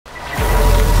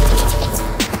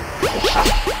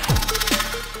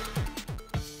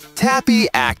Tappy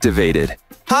activated.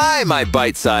 Hi, my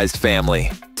bite-sized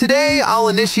family. Today, I'll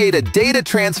initiate a data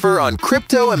transfer on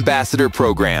crypto ambassador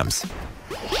programs.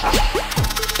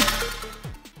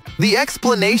 The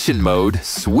explanation mode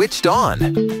switched on.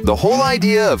 The whole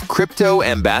idea of crypto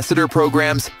ambassador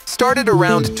programs started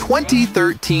around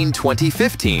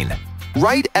 2013-2015,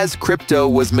 right as crypto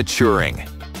was maturing.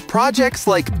 Projects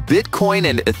like Bitcoin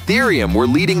and Ethereum were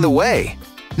leading the way.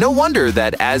 No wonder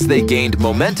that as they gained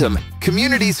momentum,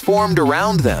 communities formed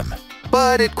around them.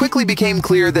 But it quickly became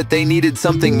clear that they needed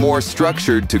something more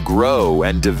structured to grow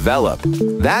and develop.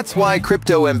 That's why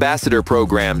crypto ambassador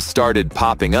programs started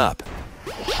popping up.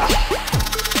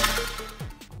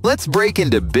 Let's break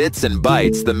into bits and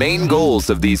bytes the main goals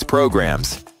of these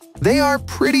programs. They are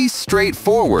pretty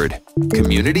straightforward: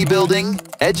 community building,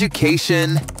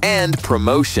 education, and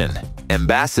promotion.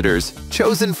 Ambassadors,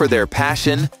 chosen for their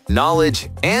passion, knowledge,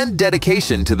 and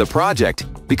dedication to the project,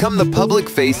 become the public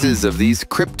faces of these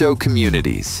crypto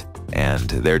communities. And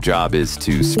their job is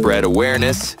to spread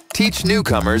awareness, teach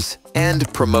newcomers, and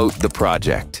promote the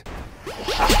project.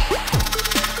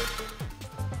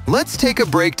 Let's take a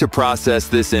break to process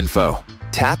this info.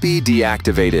 Tappy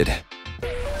deactivated.